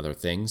work on other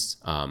things.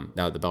 Now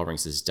that The Bell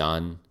Rings is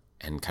done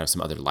and kind of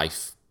some other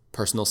life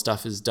personal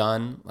stuff is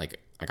done, like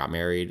I got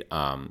married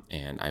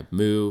and I've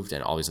moved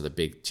and all these other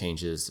big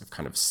changes have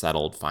kind of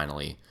settled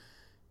finally.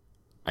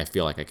 I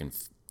feel like I can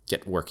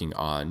get working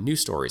on new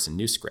stories and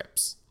new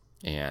scripts.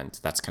 And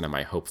that's kind of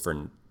my hope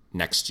for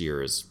next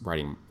year, is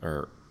writing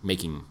or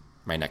making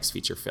my next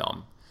feature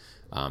film.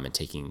 and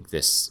taking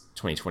this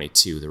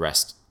 2022, the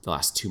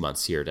last 2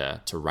 months here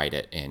to write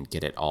it and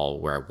get it all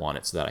where I want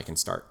it so that I can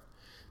start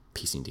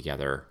piecing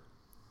together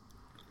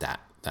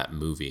that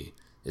movie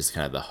is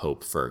kind of the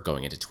hope for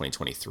going into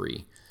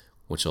 2023,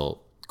 which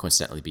will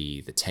coincidentally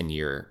be the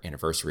 10-year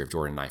anniversary of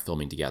Jordan and I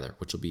filming together,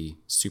 which will be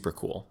super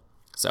cool.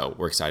 So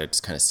we're excited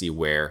to kind of see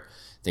where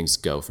things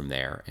go from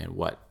there and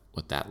what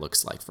that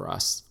looks like for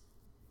us.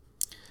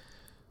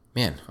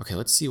 Man, okay,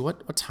 let's see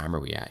what time are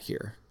we at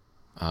here.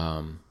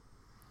 I'm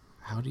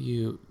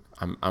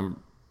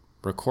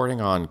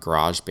recording on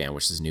GarageBand,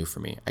 which is new for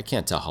me. I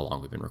can't tell how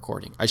long we've been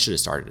recording. I should have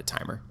started a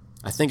timer.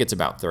 I think it's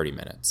about 30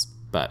 minutes,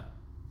 but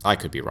I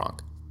could be wrong.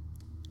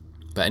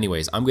 But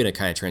anyways, I'm going to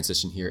kind of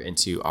transition here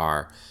into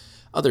our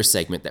other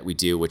segment that we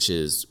do, which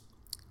is,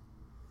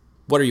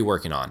 what are you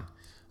working on?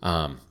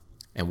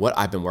 And what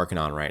I've been working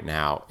on right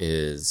now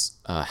is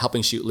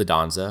helping shoot La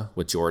Danza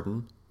with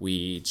Jordan.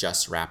 We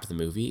just wrapped the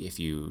movie. If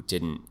you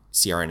didn't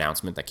see our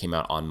announcement that came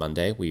out on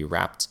Monday, we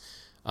wrapped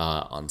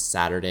on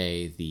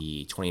Saturday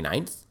the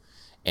 29th.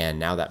 And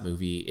now that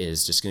movie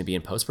is just going to be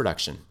in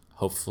post-production.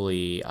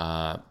 Hopefully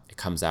it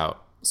comes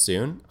out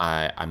soon.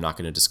 I'm not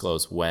going to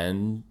disclose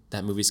when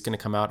that movie's going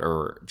to come out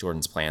or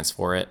Jordan's plans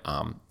for it.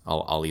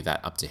 I'll leave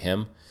that up to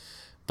him.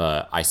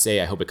 But I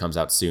hope it comes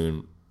out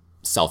soon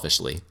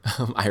selfishly.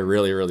 I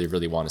really, really,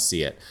 really want to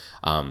see it.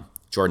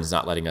 Jordan's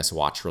not letting us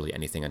watch really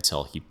anything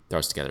until he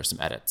throws together some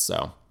edits.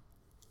 So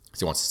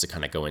he wants us to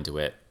kind of go into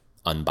it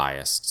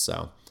unbiased.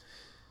 So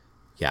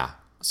yeah.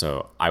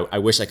 So I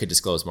wish I could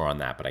disclose more on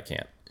that, but I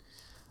can't.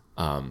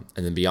 And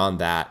then beyond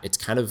that, it's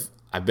kind of,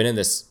 I've been in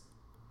this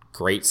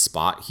great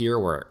spot here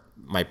where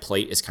my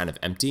plate is kind of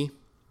empty.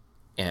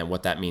 And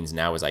what that means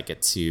now is I've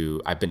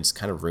been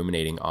kind of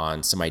ruminating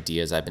on some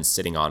ideas I've been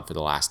sitting on for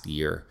the last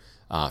year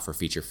for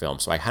feature film.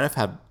 So I kind of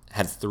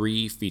had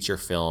 3 feature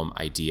film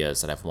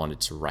ideas that I've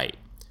wanted to write,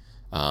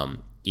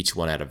 each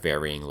one at a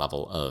varying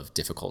level of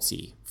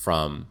difficulty,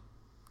 from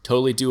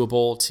totally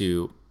doable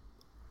to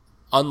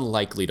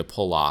unlikely to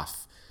pull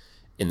off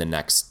in the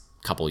next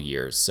couple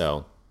years.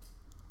 So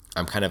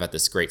I'm kind of at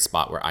this great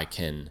spot where I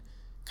can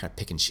kind of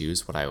pick and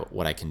choose what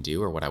I can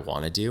do or what I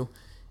want to do.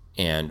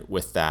 And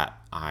with that,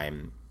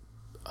 I'm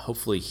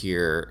hopefully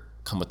here,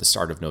 come with the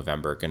start of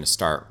November, going to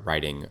start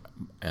writing,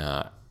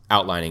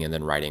 outlining, and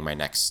then writing my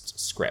next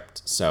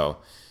script. So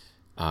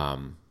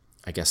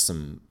I guess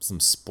some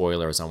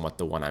spoilers on what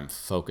the one I'm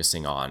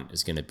focusing on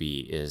is going to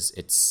be is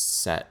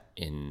it's a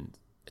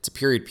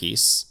period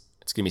piece.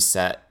 It's going to be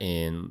set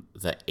in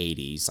the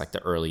 80s, like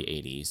the early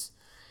 80s.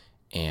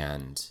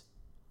 And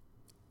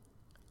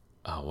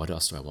what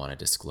else do I want to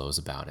disclose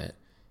about it?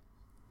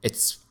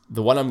 It's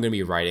the one I'm going to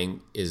be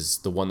writing is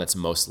the one that's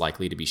most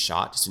likely to be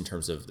shot, just in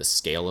terms of the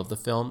scale of the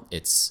film.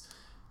 It's,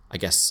 I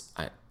guess,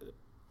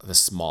 the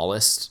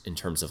smallest in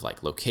terms of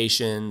like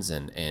locations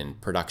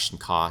and production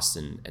costs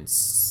and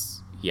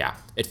yeah.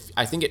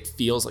 I think it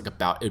feels like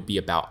it'd be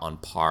about on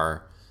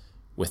par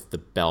with The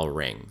Bell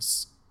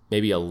Rings,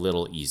 maybe a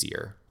little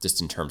easier,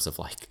 just in terms of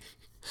like,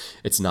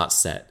 it's not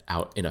set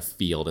out in a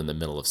field in the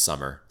middle of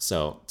summer.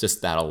 So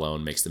just that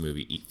alone makes the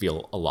movie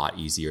feel a lot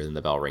easier than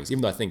The Bell Rings,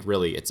 even though I think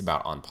really it's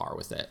about on par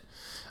with it.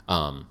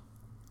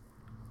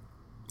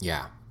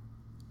 Yeah.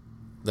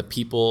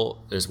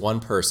 There's one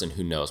person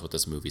who knows what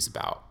this movie's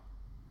about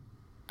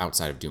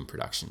outside of Doom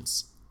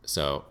Productions.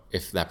 So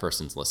if that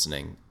person's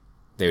listening,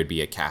 they would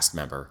be a cast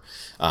member.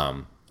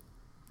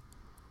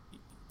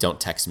 Don't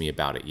text me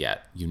about it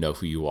yet. You know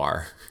who you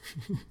are.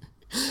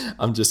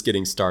 I'm just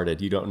getting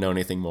started. You don't know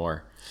anything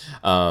more.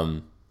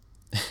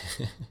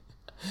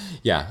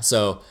 Yeah.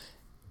 So,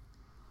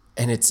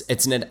 and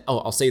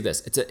I'll say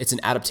this. It's an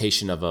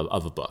adaptation of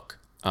a book.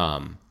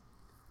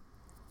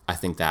 I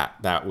think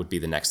that would be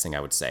the next thing I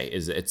would say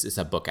is it's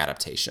a book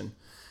adaptation,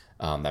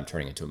 that I'm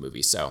turning into a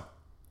movie. So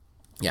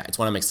yeah, it's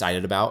one I'm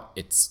excited about.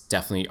 It's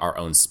definitely our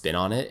own spin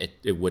on it.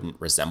 It wouldn't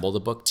resemble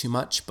the book too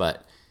much,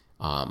 but,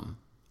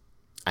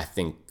 I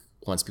think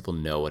once people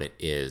know what it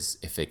is,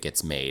 if it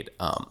gets made,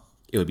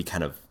 it would be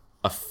kind of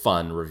a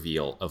fun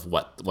reveal of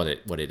what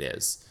it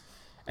is.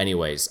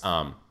 Anyways,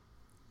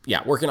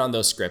 yeah, working on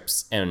those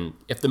scripts. And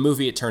if the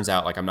movie, it turns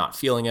out like I'm not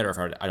feeling it or if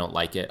I don't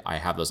like it, I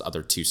have those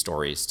other 2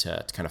 stories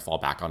to kind of fall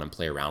back on and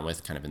play around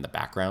with kind of in the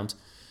background.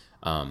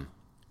 And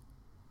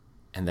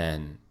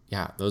then,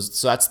 yeah,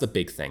 so that's the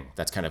big thing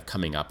that's kind of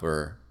coming up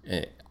or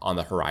on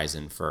the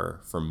horizon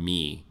for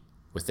me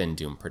within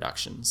Doom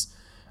Productions.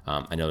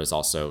 I know there's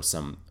also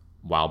some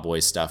Wild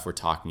Boys stuff we're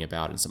talking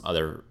about and some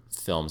other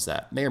films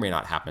that may or may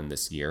not happen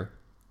this year.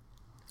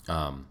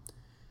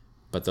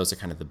 But those are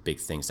kind of the big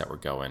things that we're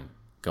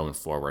going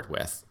forward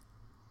with.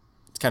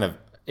 It's kind of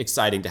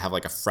exciting to have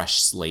like a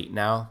fresh slate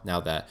now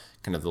that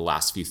kind of the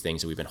last few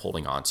things that we've been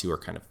holding on to are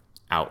kind of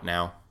out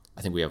now.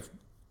 I think we have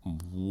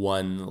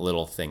one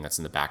little thing that's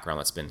in the background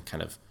that's been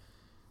kind of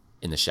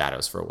in the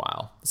shadows for a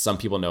while. Some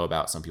people know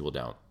about, some people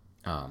don't.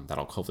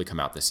 That'll hopefully come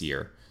out this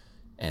year.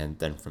 And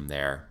then from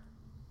there,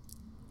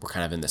 we're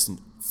kind of in this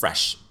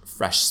fresh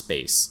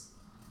space,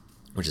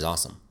 which is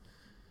awesome.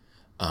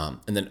 And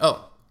then,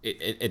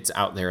 it's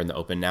out there in the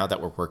open now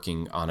that we're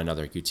working on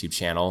another YouTube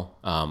channel,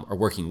 or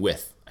working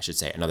with, I should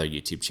say, another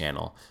YouTube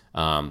channel,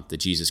 the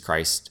Jesus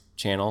Christ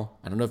channel.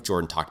 I don't know if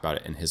Jordan talked about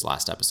it in his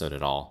last episode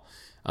at all.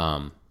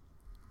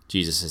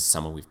 Jesus is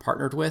someone we've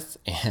partnered with,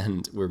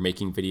 and we're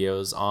making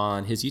videos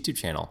on his YouTube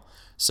channel.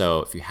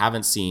 So if you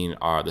haven't seen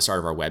the start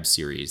of our web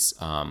series,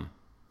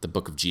 The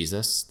Book of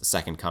Jesus, The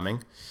Second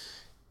Coming,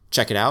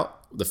 check it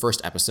out. The first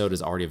episode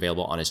is already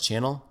available on his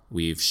channel.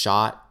 We've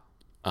shot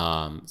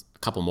a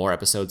couple more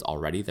episodes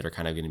already that are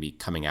kind of going to be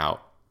coming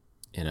out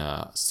in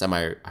a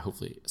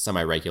hopefully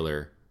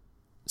semi-regular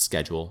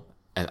schedule.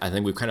 I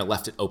think we've kind of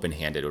left it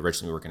open-handed.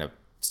 Originally, we were going to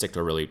stick to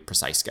a really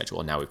precise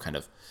schedule, and now we've kind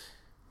of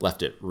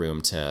left it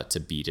room to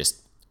be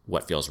just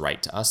what feels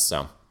right to us.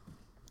 So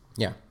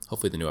yeah,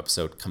 hopefully the new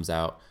episode comes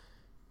out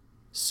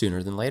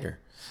sooner than later.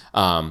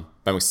 But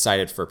I'm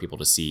excited for people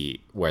to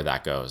see where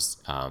that goes.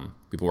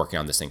 We've been working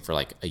on this thing for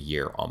like a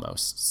year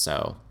almost.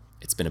 So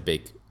it's been a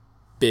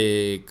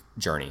big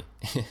journey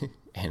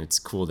and it's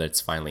cool that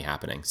it's finally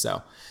happening.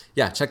 So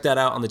yeah, check that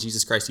out on the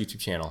Jesus Christ YouTube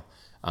channel.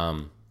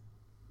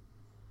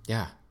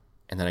 Yeah.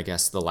 And then I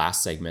guess the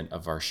last segment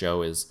of our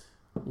show is,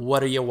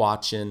 what are you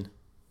watching?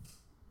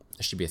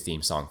 There should be a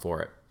theme song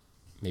for it.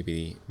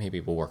 Maybe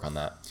we'll work on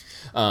that.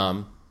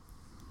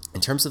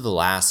 In terms of the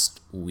last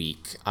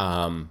week,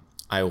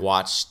 I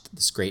watched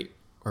this pretty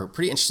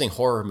interesting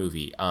horror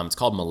movie. It's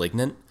called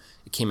Malignant.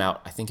 It came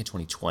out, I think, in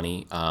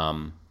 2020.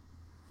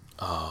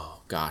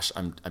 Oh gosh,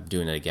 I'm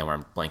doing it again where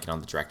I'm blanking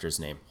on the director's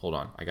name. Hold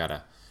on, I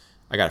gotta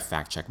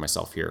fact check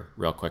myself here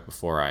real quick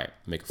before I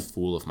make a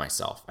fool of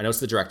myself. I know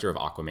it's the director of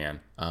Aquaman.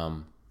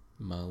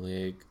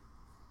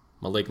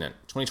 Malignant,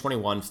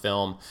 2021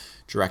 film,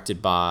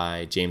 directed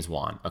by James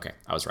Wan. Okay,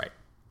 I was right.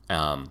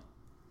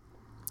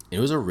 It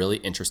was a really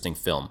interesting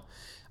film.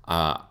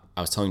 I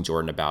was telling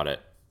Jordan about it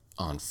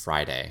on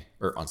Saturday,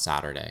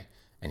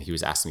 and he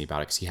was asking me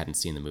about it because he hadn't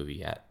seen the movie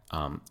yet.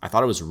 I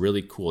thought it was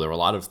really cool. There were a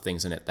lot of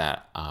things in it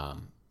that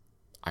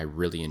I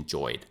really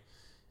enjoyed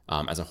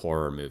as a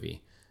horror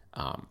movie.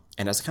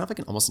 And as kind of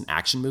like almost an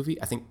action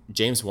movie. I think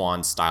James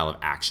Wan's style of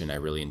action I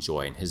really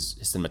enjoy, and his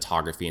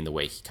cinematography and the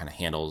way he kind of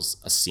handles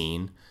a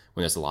scene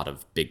when there's a lot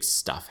of big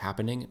stuff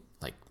happening,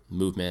 like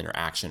movement or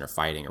action or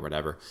fighting or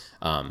whatever.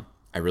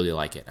 I really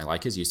like it. I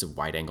like his use of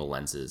wide angle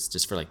lenses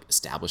just for like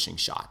establishing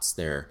shots.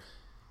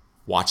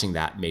 Watching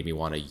that made me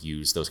want to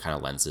use those kind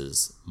of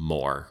lenses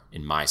more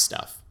in my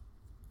stuff.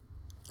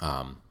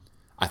 I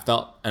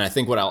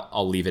think what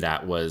I'll leave it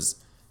at was,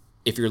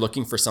 if you're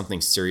looking for something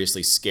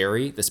seriously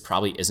scary, this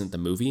probably isn't the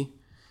movie.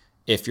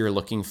 If you're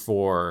looking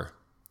for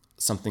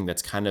something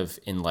that's kind of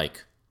in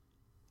like,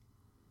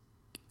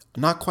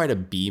 not quite a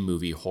B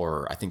movie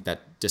horror, I think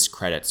that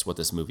discredits what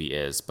this movie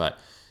is, but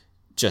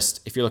just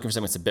if you're looking for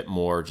something that's a bit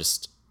more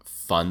just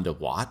fun to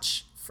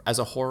watch as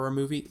a horror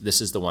movie,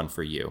 this is the one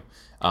for you.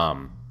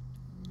 I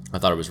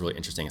thought it was really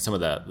interesting. Some of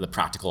the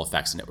practical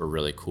effects in it were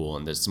really cool,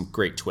 and there's some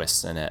great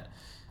twists in it.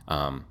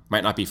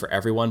 Might not be for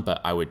everyone,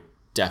 but I would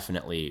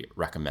definitely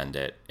recommend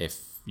it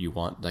if you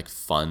want like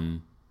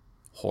fun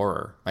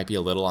horror. Might be a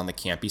little on the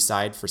campy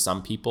side for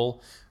some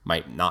people,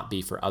 might not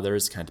be for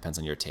others. Kind of depends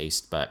on your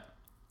taste, but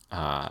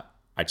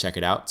I'd check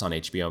it out. It's on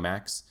HBO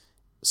Max,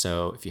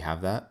 so if you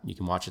have that, you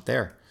can watch it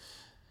there.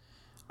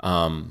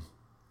 Beyond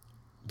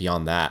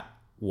that,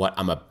 what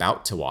I'm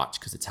about to watch,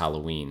 because it's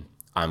Halloween,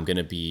 I'm going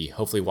to be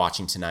hopefully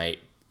watching tonight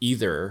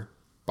either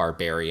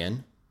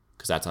Barbarian,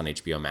 because that's on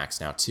HBO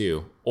Max now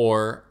too,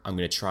 or I'm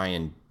going to try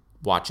and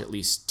watch at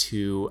least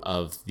 2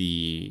 of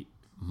the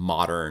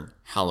modern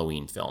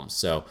Halloween films.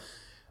 So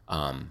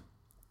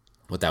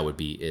what that would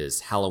be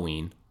is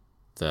Halloween,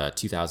 the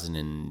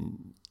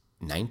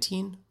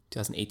 2018,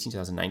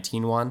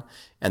 2019 one,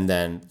 and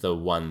then the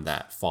one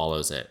that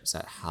follows it is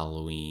that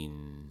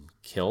Halloween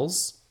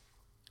Kills,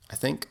 I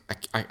think.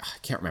 I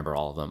can't remember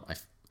all of them. I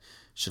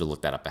should have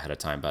looked that up ahead of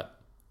time,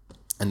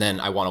 and then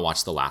I want to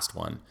watch the last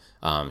one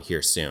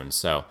here soon.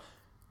 So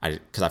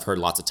because I've heard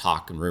lots of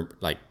talk and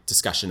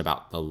discussion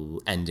about the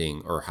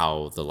ending or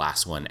how the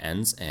last one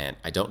ends, and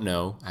I don't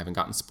know. I haven't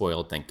gotten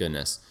spoiled, thank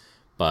goodness.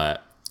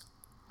 But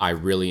I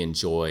really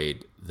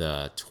enjoyed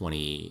the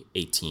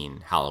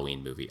 2018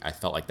 Halloween movie. I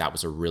felt like that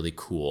was a really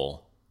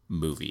cool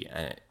movie,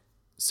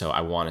 so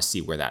I want to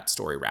see where that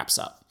story wraps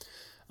up.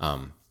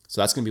 So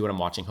that's going to be what I'm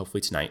watching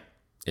hopefully tonight,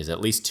 is at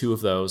least 2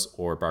 of those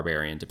or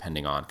Barbarian,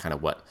 depending on kind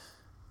of what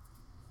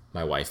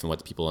my wife and what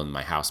the people in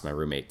my house, my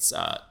roommates,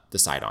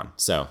 decide on.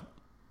 So,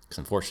 because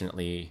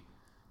unfortunately,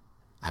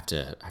 I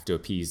have to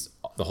appease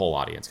the whole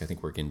audience. I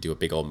think we're going to do a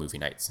big old movie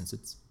night since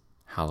it's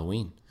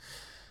Halloween.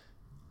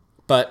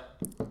 But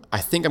I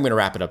think I'm going to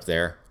wrap it up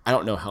there. I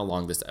don't know how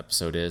long this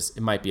episode is.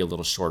 It might be a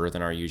little shorter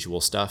than our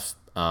usual stuff.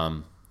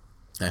 I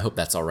hope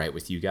that's all right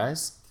with you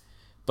guys.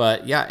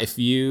 But yeah, if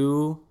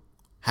you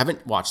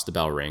haven't watched The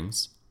Bell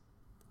Rings,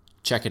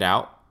 check it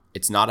out.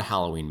 It's not a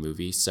Halloween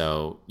movie,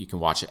 so you can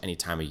watch it any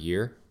time of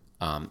year.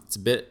 It's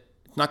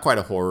not quite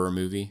a horror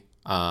movie.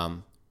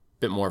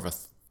 Bit more of a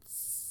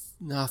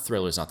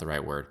thriller is not the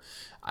right word.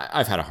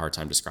 I've had a hard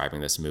time describing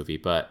this movie,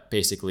 but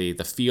basically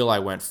the feel I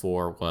went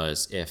for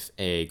was if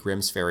a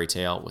Grimm's fairy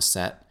tale was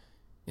set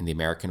in the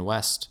American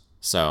West.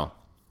 So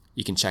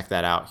you can check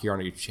that out here on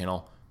our YouTube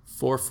channel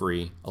for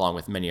free, along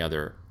with many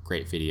other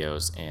great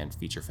videos and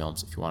feature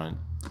films if you want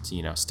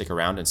to stick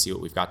around and see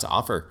what we've got to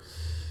offer.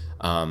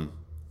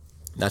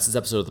 That's this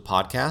episode of the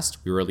podcast.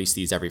 We release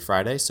these every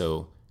Friday,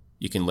 so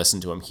you can listen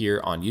to them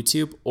here on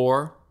YouTube,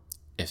 or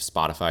if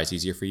Spotify is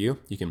easier for you,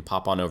 you can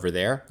pop on over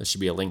there. There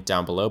should be a link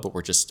down below, but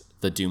we're just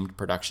the Doomed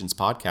Productions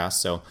podcast,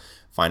 so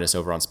find us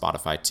over on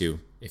Spotify too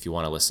if you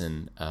want to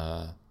listen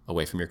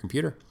away from your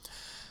computer.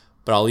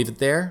 But I'll leave it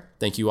there.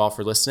 Thank you all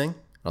for listening.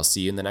 I'll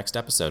see you in the next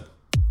episode.